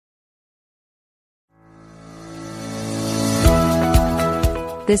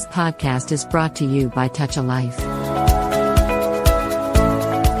This podcast is brought to you by Touch a Life.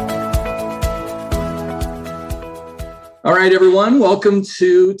 All right, everyone. Welcome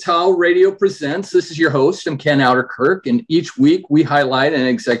to TAL Radio Presents. This is your host. I'm Ken Outerkirk, and each week we highlight an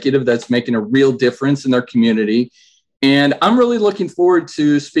executive that's making a real difference in their community. And I'm really looking forward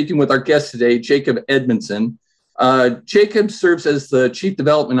to speaking with our guest today, Jacob Edmondson. Jacob serves as the Chief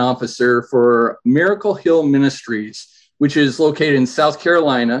Development Officer for Miracle Hill Ministries, which is located in South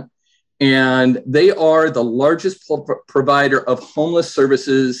Carolina. And they are the largest provider of homeless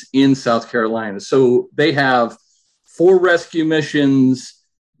services in South Carolina. So they have 4 rescue missions,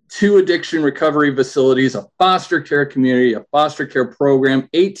 2 addiction recovery facilities, a foster care community, a foster care program,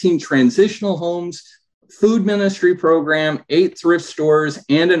 18 transitional homes, food ministry program, 8 thrift stores,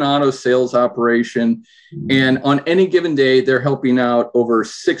 and an auto sales operation. And on any given day, they're helping out over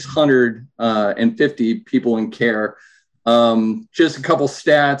 650 people in care. Just a couple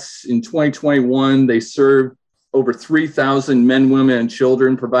stats. In 2021, they served over 3,000 men, women, and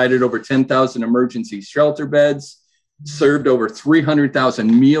children, provided over 10,000 emergency shelter beds, served over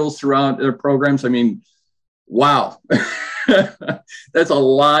 300,000 meals throughout their programs. I mean, wow. That's a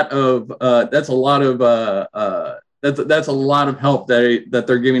lot of help that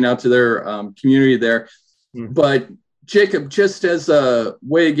they're giving out to their community there. Mm-hmm. But Jacob, just as a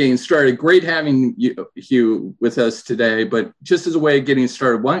way of getting started, great having you with us today. But just as a way of getting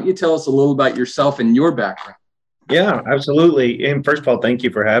started, why don't you tell us a little about yourself and your background? Yeah, absolutely. And first of all, thank you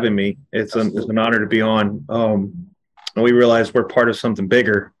for having me. It's an honor to be on. And we realize we're part of something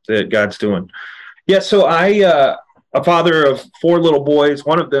bigger that God's doing. Yeah, so a father of 4 little boys.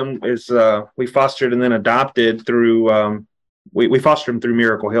 One of them is we fostered and then adopted through we fostered him through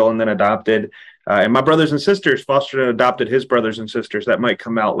Miracle Hill and then adopted. And my brothers and sisters fostered and adopted his brothers and sisters. That might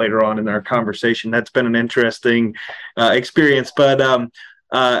come out later on in our conversation. That's been an interesting experience. But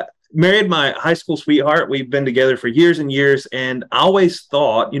married my high school sweetheart. We've been together for years and years. And I always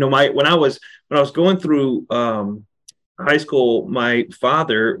thought, when I was going through high school, my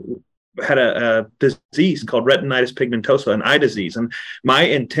father had a disease called retinitis pigmentosa, an eye disease. And my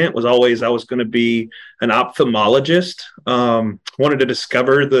intent was always I was going to be an ophthalmologist, wanted to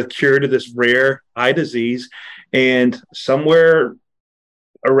discover the cure to this rare eye disease. And somewhere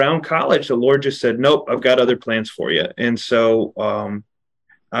around college, the Lord just said, nope, I've got other plans for you. And so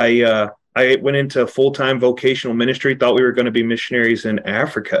I went into full-time vocational ministry, thought we were going to be missionaries in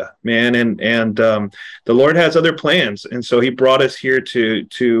Africa, man. And the Lord has other plans. And so he brought us here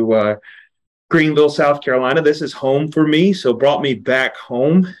to Greenville, South Carolina. This is home for me. So brought me back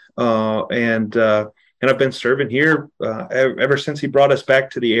home. And I've been serving here ever since he brought us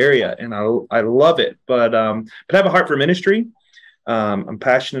back to the area. And I love it, but I have a heart for ministry. I'm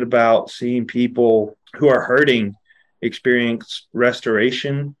passionate about seeing people who are hurting experience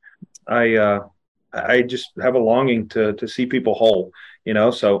restoration. I just have a longing to see people whole,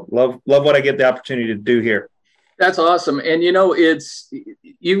 so love what I get the opportunity to do here. That's awesome. And,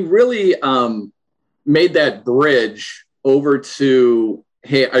 you really made that bridge over to,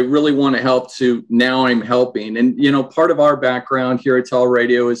 hey, I really want to help, to now I'm helping. And, part of our background here at TAL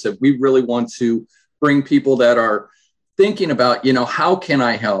Radio is that we really want to bring people that are thinking about, how can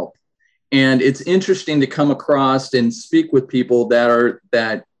I help? And it's interesting to come across and speak with people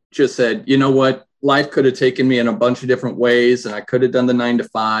that just said, you know what, life could have taken me in a bunch of different ways and I could have done the 9 to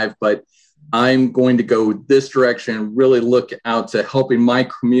 5, but I'm going to go this direction and really look out to helping my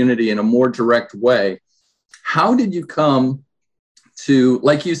community in a more direct way. How did you come to,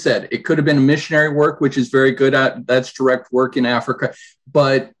 like you said, it could have been missionary work, which is very good at, that's direct work in Africa.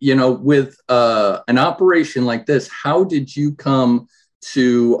 But, with an operation like this, how did you come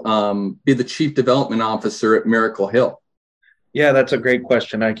to be the Chief Development Officer at Miracle Hill? Yeah, that's a great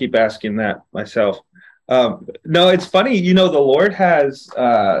question. I keep asking that myself. No, it's funny. The Lord has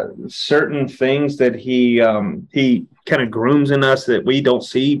certain things that he kind of grooms in us that we don't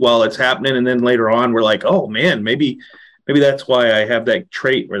see while it's happening. And then later on, we're like, oh, man, maybe that's why I have that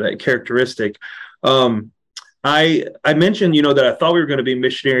trait or that characteristic. I mentioned, that I thought we were going to be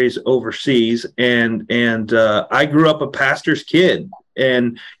missionaries overseas. And I grew up a pastor's kid.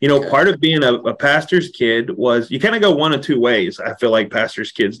 And, part of being a pastor's kid was you kind of go one of two ways. I feel like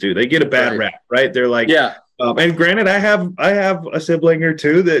pastors' kids do. They get a bad rap, right? They're like, yeah. And granted, I have a sibling or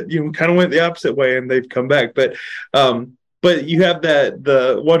two that kind of went the opposite way and they've come back. But you have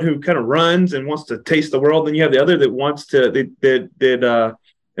the one who kind of runs and wants to taste the world. Then you have the other that wants to, and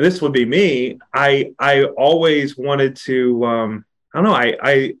this would be me. I always wanted to I don't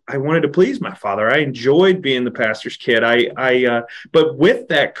know. I wanted to please my father. I enjoyed being the pastor's kid. But with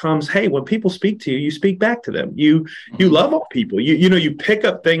that comes, hey, when people speak to you, you speak back to them. You love all people. You pick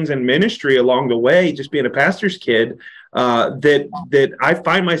up things in ministry along the way, just being a pastor's kid, that I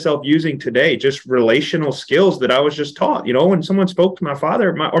find myself using today, just relational skills that I was just taught. When someone spoke to my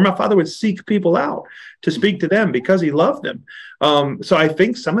father, my father would seek people out to speak to them because he loved them. So I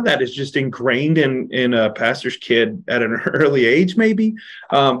think some of that is just ingrained in a pastor's kid at an early age, maybe.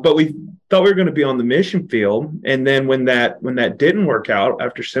 But we thought we were going to be on the mission field, and then when that didn't work out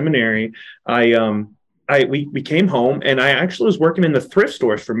after seminary, we came home, and I actually was working in the thrift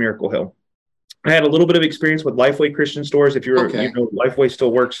stores for Miracle Hill. I had a little bit of experience with Lifeway Christian stores. If you're, Lifeway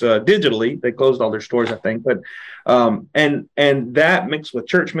still works digitally. They closed all their stores, I think. But and that mixed with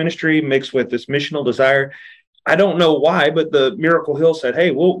church ministry, mixed with this missional desire. I don't know why, but the Miracle Hill said,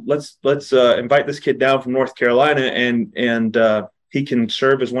 "Hey, well, let's invite this kid down from North Carolina, and he can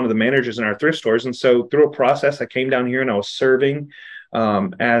serve as one of the managers in our thrift stores." And so through a process, I came down here and I was serving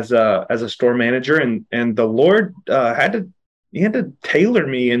as a store manager, and the Lord He had to tailor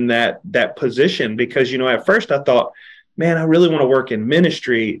me in that position, because, at first I thought, man, I really want to work in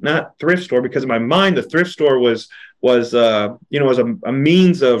ministry, not thrift store, because in my mind, the thrift store was a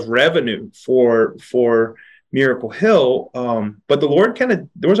means of revenue for Miracle Hill. But the Lord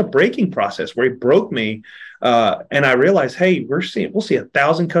there was a breaking process where he broke me. And I realized, hey, we'll see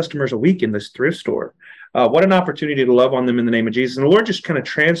 1,000 customers a week in this thrift store. What an opportunity to love on them in the name of Jesus. And the Lord just kind of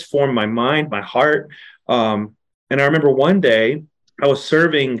transformed my mind, my heart. And I remember one day I was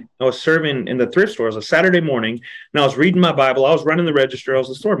serving in the thrift store. It was a Saturday morning, and I was reading my Bible. I was running the register. I was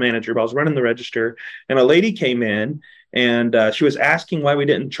the store manager, but I was running the register. And a lady came in, and she was asking why we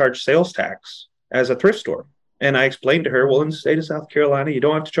didn't charge sales tax as a thrift store. And I explained to her, well, in the state of South Carolina, you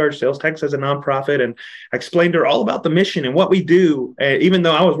don't have to charge sales tax as a nonprofit. And I explained to her all about the mission and what we do. Even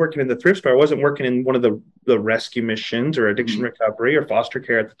though I was working in the thrift store, I wasn't working in one of the rescue missions or addiction recovery or foster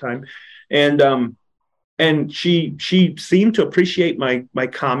care at the time. And she seemed to appreciate my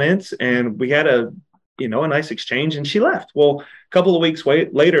comments, and we had a nice exchange, and she left. Well, a couple of weeks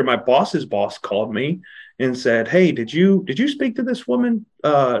later, my boss's boss called me and said, "Hey, did you speak to this woman,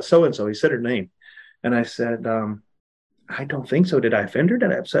 so-and-so?" He said her name. And I said, "I don't think so. Did I offend her?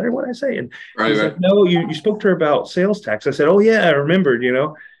 Did I upset her? What did I say?" And he said, "No, you spoke to her about sales tax." I said, "Oh yeah, I remembered,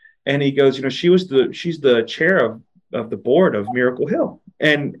 And he goes, she's the chair of the board of Miracle Hill.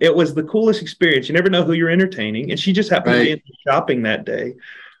 And it was the coolest experience. You never know who you're entertaining. And she just happened to be in shopping that day.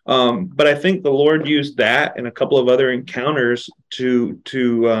 But I think the Lord used that and a couple of other encounters to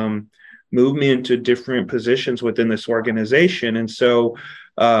move me into different positions within this organization. And so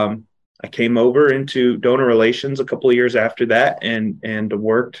I came over into donor relations a couple of years after that, and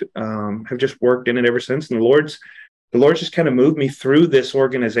have just worked in it ever since. And the Lord's just kind of moved me through this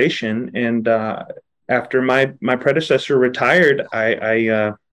organization. And after my predecessor retired,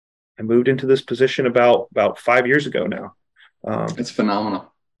 I moved into this position about 5 years ago now. It's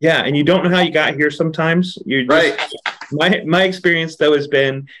phenomenal. Yeah, and you don't know how you got here sometimes. My experience, though, has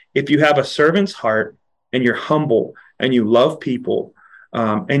been, if you have a servant's heart and you're humble and you love people,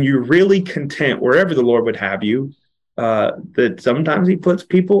 and you're really content wherever the Lord would have you, that sometimes he puts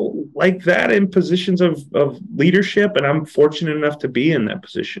people like that in positions of leadership. And I'm fortunate enough to be in that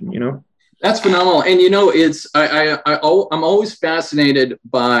position, That's phenomenal. And, I'm always fascinated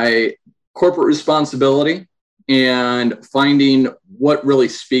by corporate responsibility and finding what really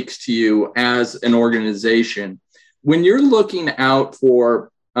speaks to you as an organization. When you're looking out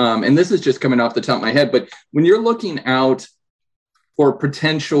for, and this is just coming off the top of my head, but when you're looking out for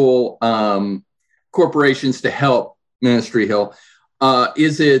potential corporations to help Ministry Hill,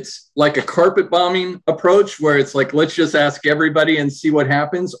 is it like a carpet bombing approach where it's like, let's just ask everybody and see what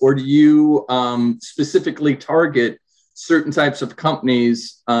happens? Or do you specifically target certain types of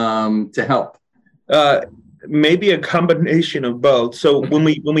companies to help? Maybe a combination of both. So when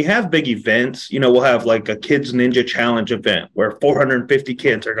we have big events, we'll have like a Kids Ninja Challenge event where 450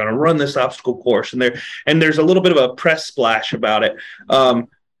 kids are going to run this obstacle course, and there's a little bit of a press splash about it.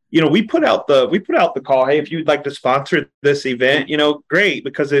 We put out the call, hey, if you'd like to sponsor this event, great,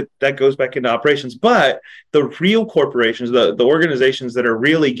 because that goes back into operations. But the real corporations, the organizations that are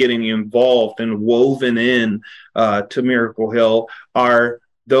really getting involved and woven in to Miracle Hill are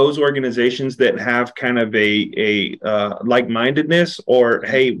those organizations that have kind of a like-mindedness, or,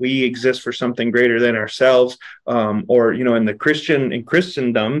 hey, we exist for something greater than ourselves, or, in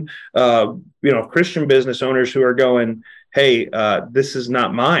Christendom, Christian business owners who are going, hey, this is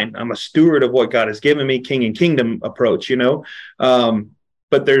not mine. I'm a steward of what God has given me, king and kingdom approach,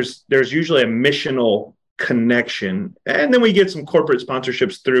 But there's usually a missional connection. And then we get some corporate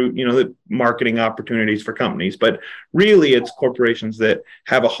sponsorships through, the marketing opportunities for companies. But really, it's corporations that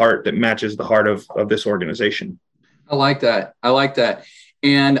have a heart that matches the heart of this organization. I like that.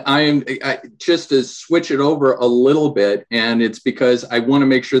 And I just to switch it over a little bit, and it's because I want to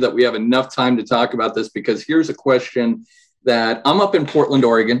make sure that we have enough time to talk about this, because here's a question that I'm up in Portland,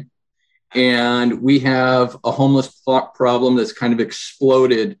 Oregon, and we have a homeless problem that's kind of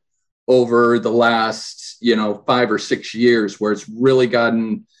exploded over the last, 5 or 6 years, where it's really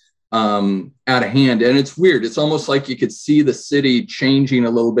gotten out of hand. And it's weird. It's almost like you could see the city changing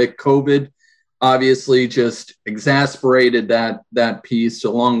a little bit. COVID obviously just exacerbated that piece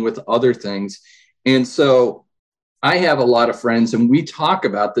along with other things. And so I have a lot of friends, and we talk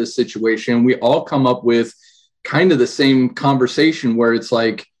about this situation. We all come up with kind of the same conversation where it's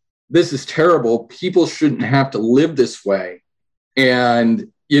like, this is terrible. People shouldn't have to live this way.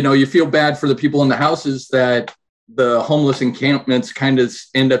 And, you feel bad for the people in the houses that the homeless encampments kind of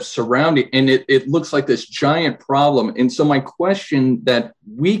end up surrounding, and it looks like this giant problem. And so my question that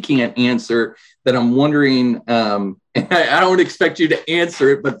we can't answer, that I'm wondering, and I don't expect you to answer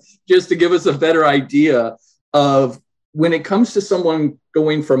it, but just to give us a better idea of, when it comes to someone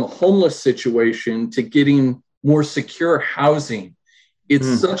going from a homeless situation to getting more secure housing,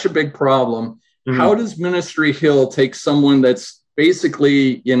 it's such a big problem. How does Ministry Hill take someone that's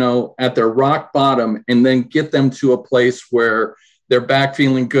basically, at their rock bottom, and then get them to a place where they're back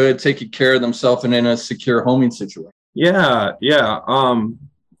feeling good, taking care of themselves, and in a secure homing situation? Yeah.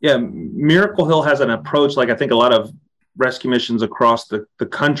 Miracle Hill has an approach, like I think a lot of rescue missions across the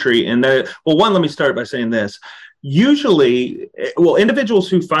country. And let me start by saying this. Usually, individuals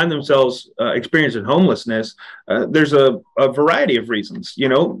who find themselves experiencing homelessness, there's a variety of reasons.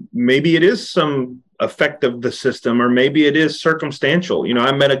 Maybe it is some effect of the system, or maybe it is circumstantial.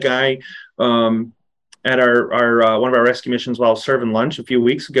 I met a guy at our one of our rescue missions while serving lunch a few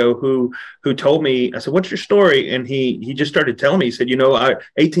weeks ago who told me, I said, "What's your story?" And he just started telling me. He said,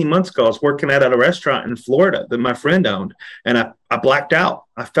 18 months ago, I was working at a restaurant in Florida that my friend owned, and I blacked out.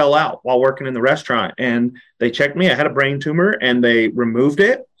 I fell out while working in the restaurant, and they checked me. I had a brain tumor, and they removed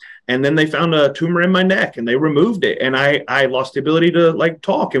it. And then they found a tumor in my neck, and they removed it. And I lost the ability to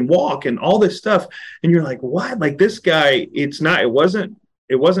talk and walk and all this stuff. And you're like, what? Like, this guy, it wasn't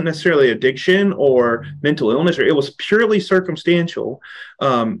necessarily addiction or mental illness, or it was purely circumstantial.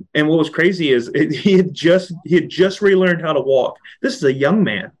 And what was crazy is he had just relearned how to walk. This is a young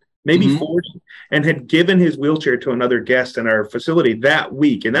man, maybe 40, and had given his wheelchair to another guest in our facility that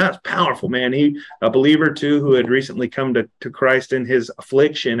week. And that's powerful, man. He, a believer too, who had recently come to Christ in his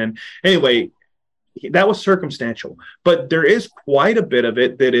affliction. And anyway, that was circumstantial, but there is quite a bit of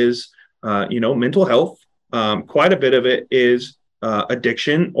it that is, mental health. Quite a bit of it is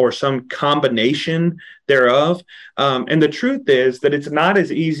addiction or some combination thereof. And the truth is that it's not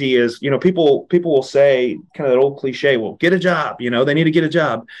as easy as, people will say, kind of that old cliche, well, get a job, they need to get a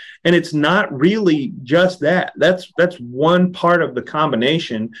job. And it's not really just that. That's one part of the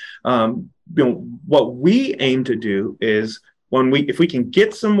combination. What we aim to do is, if we can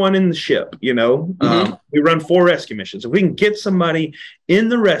get someone in the ship, we run 4 rescue missions. If we can get somebody in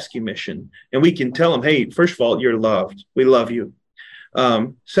the rescue mission and we can tell them, hey, first of all, you're loved. We love you.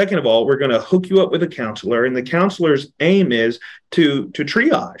 Second of all, we're going to hook you up with a counselor, and the counselor's aim is to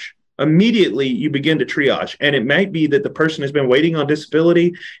triage. Immediately, you begin to triage, and it might be that the person has been waiting on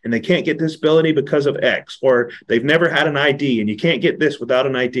disability and they can't get disability because of X, or they've never had an ID and you can't get this without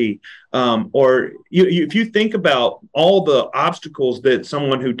an ID. Or if you think about all the obstacles that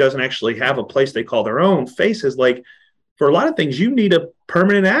someone who doesn't actually have a place they call their own faces, like, for a lot of things, you need a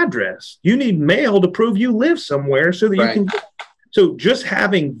permanent address. You need mail to prove you live somewhere so that you can. So just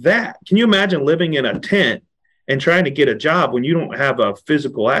having that, can you imagine living in a tent and trying to get a job when you don't have a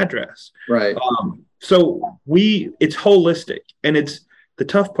physical address? Right. So it's holistic, and the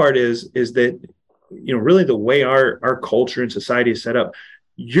tough part is that, really the way our culture and society is set up,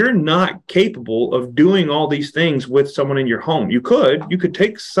 you're not capable of doing all these things with someone in your home. You could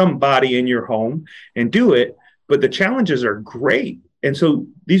take somebody in your home and do it, but the challenges are great. And so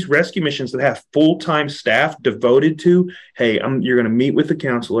these rescue missions that have full-time staff devoted to, hey, you're going to meet with the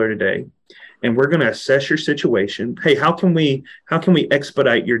counselor today, and we're going to assess your situation. Hey, how can we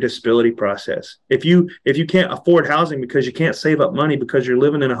expedite your disability process? If you can't afford housing because you can't save up money because you're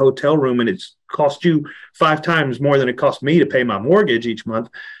living in a hotel room and it's cost you 5 times more than it cost me to pay my mortgage each month,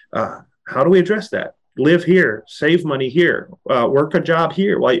 how do we address that? Live here, save money here, work a job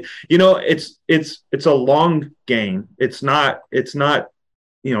here. It's a long game. It's not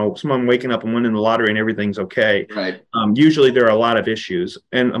someone waking up and winning the lottery and everything's okay. Right. Usually there are a lot of issues.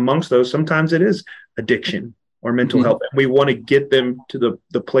 And amongst those, sometimes it is addiction or mental health. And we want to get them to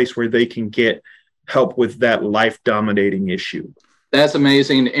the place where they can get help with that life dominating issue. That's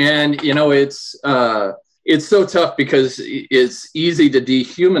amazing. And, it's so tough because it's easy to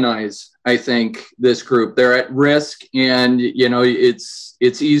dehumanize, I think, this group. They're at risk, and, it's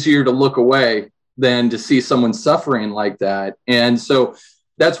easier to look away than to see someone suffering like that. And so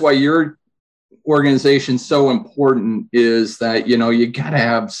that's why your organization's so important, is that, you got to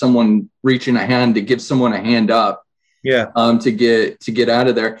have someone reaching a hand to give someone a hand up. Yeah. To get out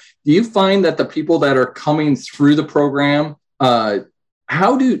of there. Do you find that the people that are coming through the program,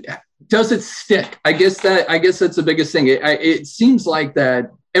 does it stick? I guess that's the biggest thing. It seems like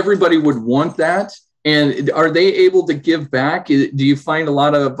that everybody would want that. And are they able to give back? Do you find a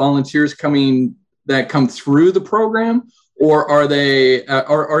lot of volunteers come through the program, or are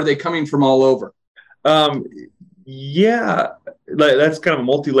they coming from all over? Yeah, that's kind of a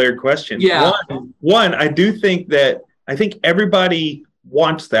multi-layered question. Yeah. One, I think everybody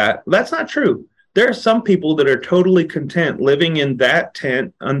wants that. That's not true. There are some people that are totally content living in that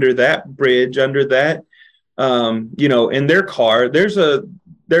tent, under that bridge, under that, in their car.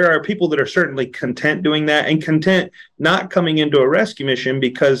 There are people that are certainly content doing that, and content not coming into a rescue mission,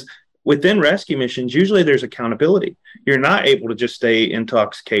 because within rescue missions, usually there's accountability. You're not able to just stay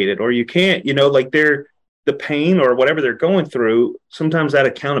intoxicated, or you can't, the pain or whatever they're going through, sometimes that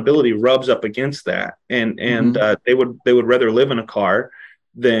accountability rubs up against that. And they would rather live in a car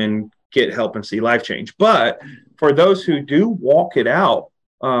than get help and see life change. But for those who do walk it out,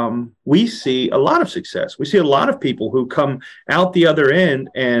 we see a lot of success. We see a lot of people who come out the other end,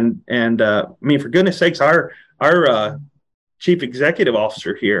 and for goodness sakes, our chief executive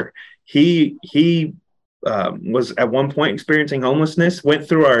officer here, he was at one point experiencing homelessness, went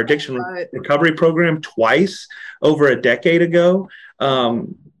through our addiction recovery program twice over a decade ago.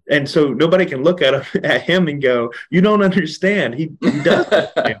 And so nobody can look at him and go, you don't understand. He does.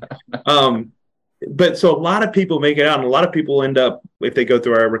 But so a lot of people make it out, and a lot of people end up, if they go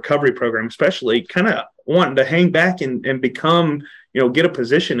through our recovery program, especially, kind of wanting to hang back and become, get a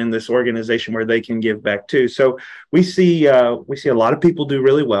position in this organization where they can give back too. So we see a lot of people do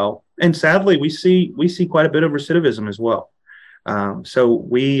really well, and sadly we see quite a bit of recidivism as well. So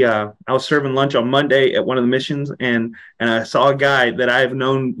I was serving lunch on Monday at one of the missions, and I saw a guy that I've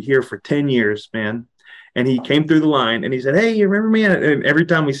known here for 10 years, man. And he came through the line and he said, "Hey, you remember me?" And every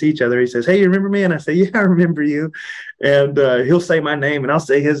time we see each other, he says, "Hey, you remember me?" And I say, "Yeah, I remember you." And he'll say my name and I'll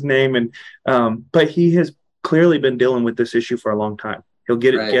say his name. And but he has clearly been dealing with this issue for a long time. He'll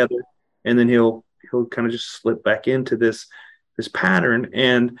get it together, and then he'll kind of just slip back into this pattern.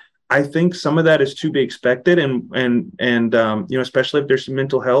 And I think some of that is to be expected, and especially if there's some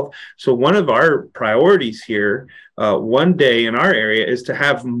mental health. So one of our priorities here, one day in our area, is to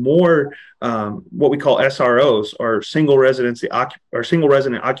have more what we call SROs, or single resident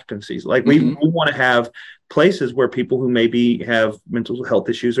occupancies. Like we want to have places where people who maybe have mental health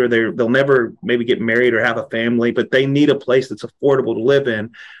issues, or they'll never maybe get married or have a family, but they need a place that's affordable to live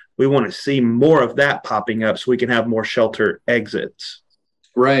in. We want to see more of that popping up so we can have more shelter exits.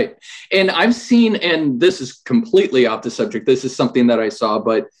 Right. And I've seen, and this is completely off the subject, this is something that I saw,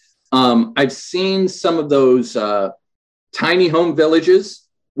 but I've seen some of those tiny home villages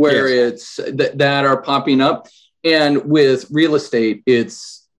where it's that are popping up, and with real estate,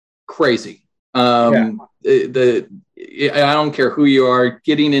 it's crazy. I don't care who you are,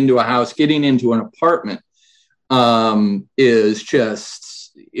 getting into a house, getting into an apartment is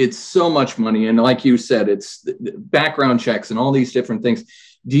just, it's so much money. And like you said, it's background checks and all these different things.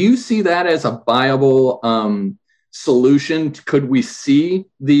 Do you see that as a viable solution? Could we see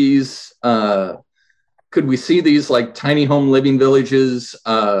these like tiny home living villages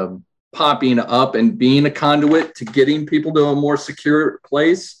popping up and being a conduit to getting people to a more secure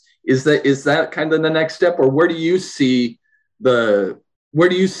place? Is that kind of the next step, or where do you see the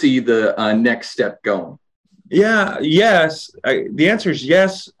next step going? Yeah, yes. The answer is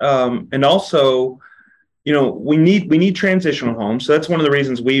yes. And also, we need transitional homes. So that's one of the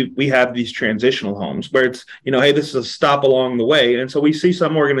reasons we have these transitional homes, where it's, hey, this is a stop along the way. And so we see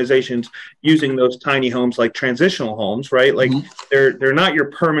some organizations using those tiny homes like transitional homes, right? Like they're not your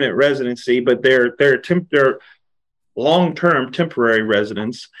permanent residency, but they're long-term temporary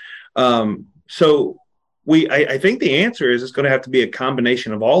residence. So I think the answer is it's going to have to be a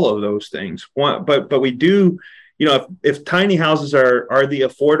combination of all of those things. But we do, if tiny houses are the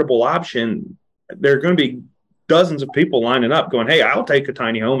affordable option, there are going to be dozens of people lining up going, "Hey, I'll take a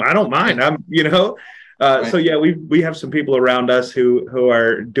tiny home. I don't mind." So yeah, we have some people around us who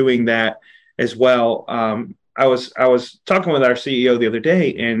are doing that as well. I was talking with our CEO the other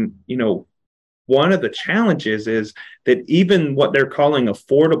day, and one of the challenges is that even what they're calling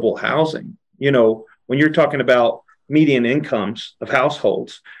affordable housing, when you're talking about median incomes of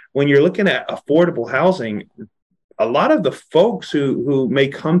households, when you're looking at affordable housing, a lot of the folks who may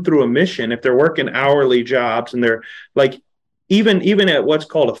come through a mission, if they're working hourly jobs and they're like, even at what's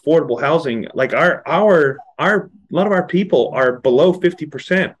called affordable housing, like a lot of our people are below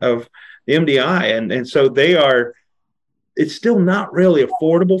 50% of the MDI. And so it's still not really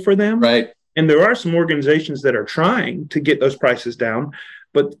affordable for them. Right. And there are some organizations that are trying to get those prices down,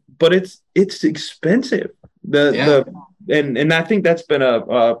 but it's expensive. And I think that's been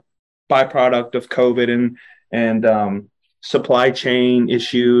a byproduct of COVID and supply chain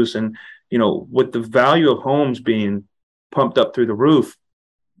issues. And, with the value of homes being pumped up through the roof,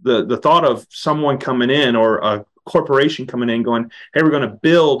 the thought of someone coming in or a corporation coming in going, hey, we're going to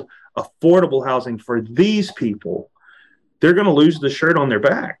build affordable housing for these people, they're going to lose the shirt on their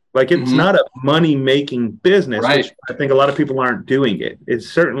back. Like, it's not a money-making business, right. Which I think a lot of people aren't doing it. It's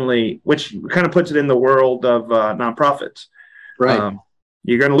certainly, which kind of puts it in the world of nonprofits. Right.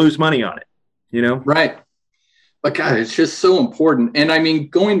 You're going to lose money on it, Right. But God, it's just so important. And I mean,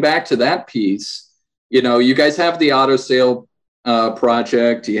 going back to that piece, you guys have the auto sale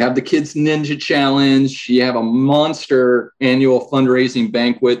project, you have the Kids Ninja Challenge, you have a monster annual fundraising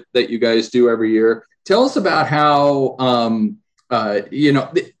banquet that you guys do every year. Tell us about how,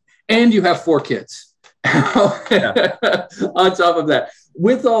 and you have 4 kids. Yeah. On top of that,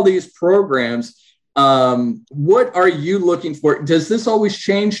 with all these programs, what are you looking for? Does this always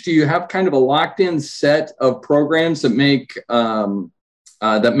change? Do you have kind of a locked-in set of programs that make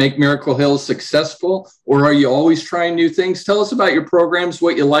Miracle Hill successful, or are you always trying new things? Tell us about your programs,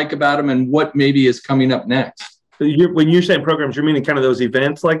 what you like about them, and what maybe is coming up next. When you're saying programs, you're meaning kind of those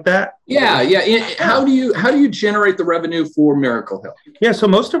events like that? Yeah. How do you generate the revenue for Miracle Hill? Yeah, so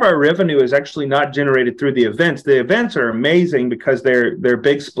most of our revenue is actually not generated through the events. The events are amazing because they're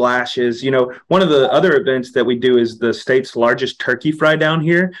big splashes. One of the other events that we do is the state's largest turkey fry down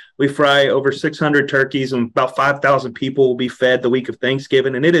here. We fry over 600 turkeys, and about 5,000 people will be fed the week of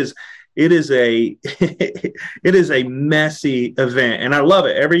Thanksgiving, and it is a messy event, and I love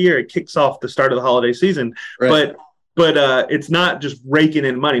it. Every year it kicks off the start of the holiday season, right. But it's not just raking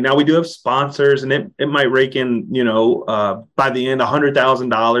in money. Now we do have sponsors, and it might rake in, by the end,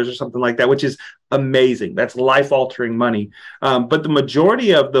 $100,000 or something like that, which is amazing. That's life-altering money. But the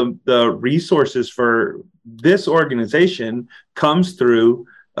majority of the resources for this organization comes through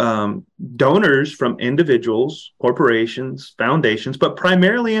donors from individuals, corporations, foundations, but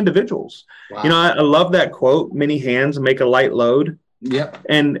primarily individuals. Wow. I love that quote, many hands make a light load. Yeah.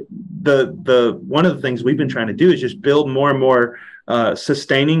 And the one of the things we've been trying to do is just build more and more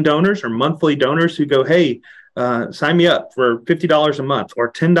sustaining donors or monthly donors who go, hey, sign me up for $50 a month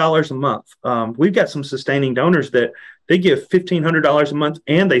or $10 a month. We've got some sustaining donors that they give $1,500 a month,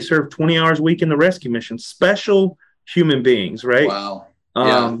 and they serve 20 hours a week in the rescue mission. Special human beings, right? Wow.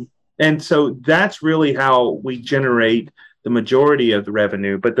 Yeah. And so that's really how we generate the majority of the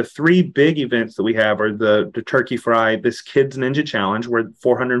revenue. But the 3 big events that we have are the Turkey Fry, this Kids Ninja Challenge, where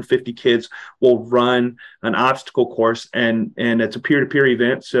 450 kids will run an obstacle course, and it's a peer-to-peer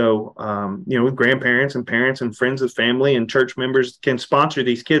event. So, with grandparents and parents and friends of family and church members can sponsor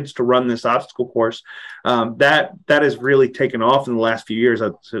these kids to run this obstacle course. That has really taken off in the last few years.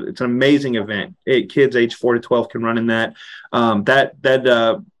 It's an amazing event. Kids age 4 to 12 can run in that.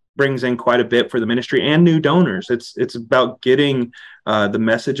 That brings in quite a bit for the ministry and new donors. It's about getting the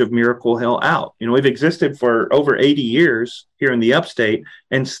message of Miracle Hill out. We've existed for over 80 years here in the upstate,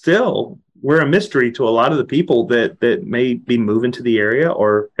 and still we're a mystery to a lot of the people that may be moving to the area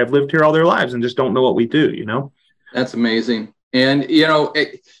or have lived here all their lives and just don't know what we do. That's amazing. And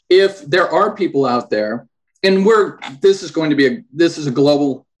if there are people out there, and this is a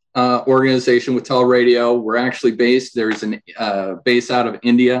global organization with Teleradio. We're actually there's a base out of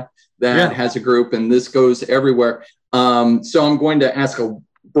India that has a group, and this goes everywhere. So I'm going to ask a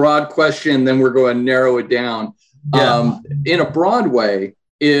broad question, then we're going to narrow it down. Yeah. In a broad way,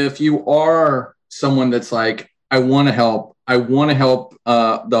 if you are someone that's like, I want to help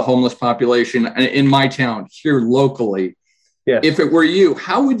the homeless population in my town here locally. Yes. If it were you,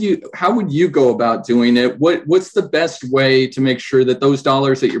 how would you go about doing it? What's the best way to make sure that those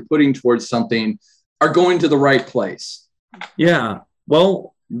dollars that you're putting towards something are going to the right place? Yeah.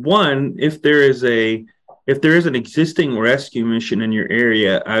 Well, one, if there is an existing rescue mission in your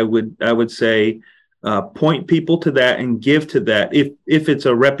area, I would say point people to that and give to that if it's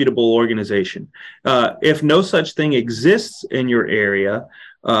a reputable organization. If no such thing exists in your area,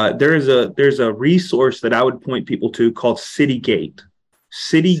 there's a resource that I would point people to called Citygate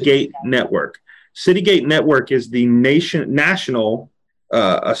Network. Citygate Network is the national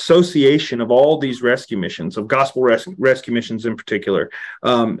association of all these rescue missions, of gospel rescue missions in particular,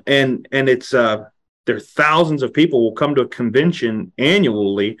 and it's there are thousands of people will come to a convention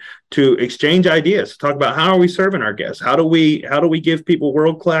annually to exchange ideas, talk about how are we serving our guests, how do we give people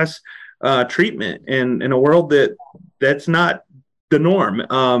world-class treatment in a world that's not the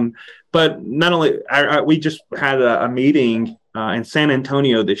norm. But not only we just had a meeting in San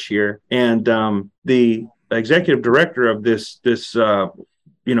Antonio this year, and the executive director of this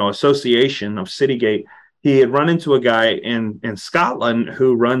association of Citygate, he had run into a guy in Scotland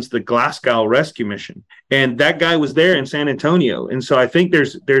who runs the Glasgow Rescue Mission, and that guy was there in San Antonio. And so I think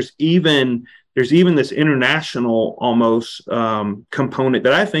there's even this international almost component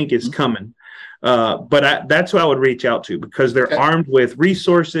that I think is coming. But that's who I would reach out to, because they're armed with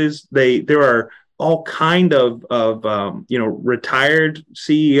resources. There are all kind of retired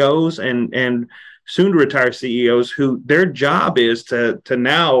CEOs and soon to retire CEOs who their job is to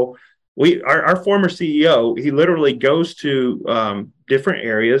now. Our former CEO, he literally goes to different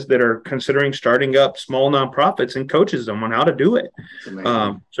areas that are considering starting up small nonprofits and coaches them on how to do it.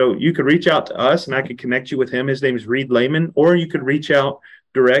 So you could reach out to us and I could connect you with him. His name is Reed Lehman, or you could reach out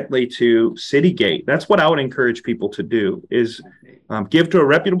directly to Citygate. That's what I would encourage people to do, is give to a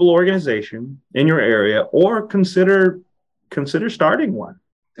reputable organization in your area, or consider starting one.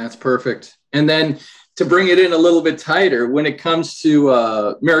 That's perfect. And then to bring it in a little bit tighter, when it comes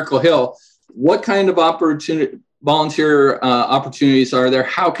to Miracle Hill, what kind of volunteer opportunities are there?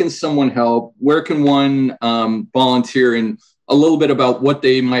 How can someone help? Where can one volunteer? And a little bit about what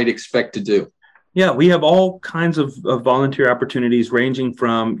they might expect to do. Yeah, we have all kinds of volunteer opportunities, ranging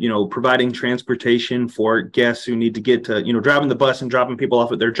from, providing transportation for guests who need to get to, driving the bus and dropping people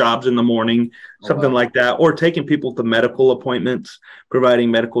off at their jobs in the morning, something like that, or taking people to medical appointments, providing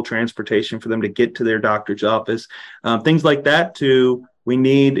medical transportation for them to get to their doctor's office, things like that. We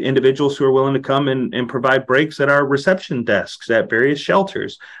need individuals who are willing to come and provide breaks at our reception desks at various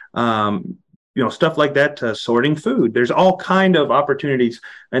shelters. Stuff like that, to sorting food. There's all kind of opportunities.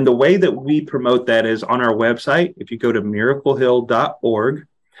 And the way that we promote that is on our website. If you go to miraclehill.org,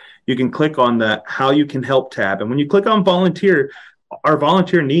 you can click on the How You Can Help tab. And when you click on volunteer, our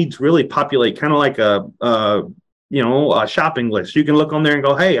volunteer needs really populate kind of like a shopping list. You can look on there and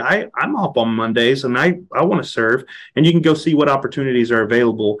go, hey, I'm off on Mondays and I want to serve. And you can go see what opportunities are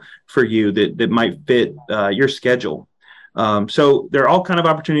available for you that might fit your schedule. So there are all kind of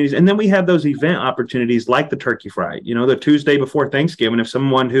opportunities. And then we have those event opportunities like the Turkey Fry, the Tuesday before Thanksgiving. If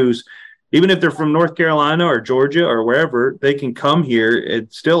someone even if they're from North Carolina or Georgia or wherever, they can come here.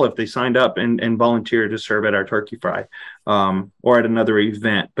 It's still, if they signed up and volunteer to serve at our Turkey Fry, or at another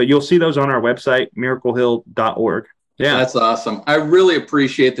event. But you'll see those on our website, miraclehill.org. Yeah, that's awesome. I really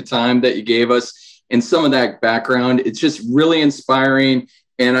appreciate the time that you gave us and some of that background. It's just really inspiring.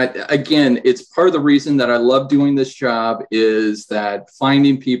 And again, it's part of the reason that I love doing this job, is that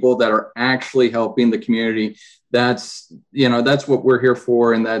finding people that are actually helping the community. That's what we're here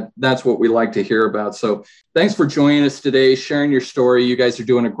for. And that's what we like to hear about. So thanks for joining us today, sharing your story. You guys are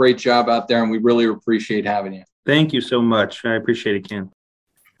doing a great job out there, and we really appreciate having you. Thank you so much. I appreciate it, Ken.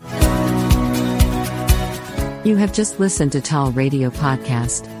 You have just listened to Tall Radio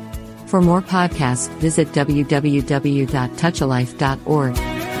Podcast. For more podcasts, visit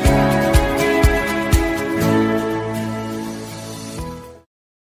www.touchalife.org.